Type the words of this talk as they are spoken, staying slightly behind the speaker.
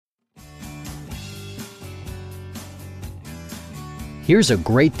Here's a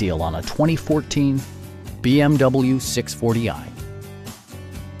great deal on a 2014 BMW 640i.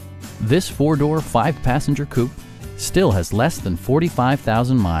 This four-door, five-passenger coupe still has less than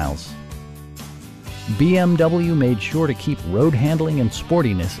 45,000 miles. BMW made sure to keep road handling and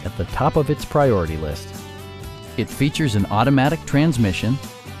sportiness at the top of its priority list. It features an automatic transmission,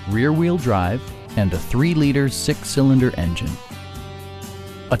 rear-wheel drive, and a 3-liter six-cylinder engine.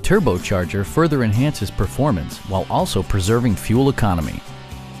 A turbocharger further enhances performance while also preserving fuel economy.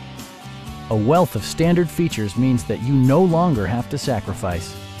 A wealth of standard features means that you no longer have to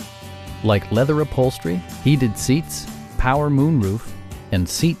sacrifice, like leather upholstery, heated seats, power moonroof, and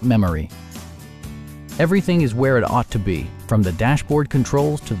seat memory. Everything is where it ought to be, from the dashboard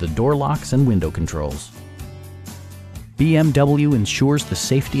controls to the door locks and window controls. BMW ensures the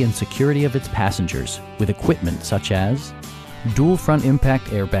safety and security of its passengers with equipment such as dual front impact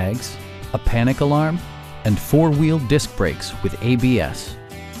airbags, a panic alarm, and four-wheel disc brakes with ABS.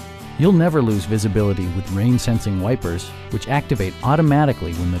 You'll never lose visibility with rain-sensing wipers, which activate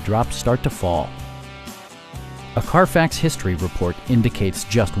automatically when the drops start to fall. A Carfax history report indicates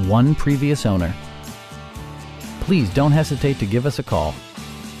just one previous owner. Please don't hesitate to give us a call.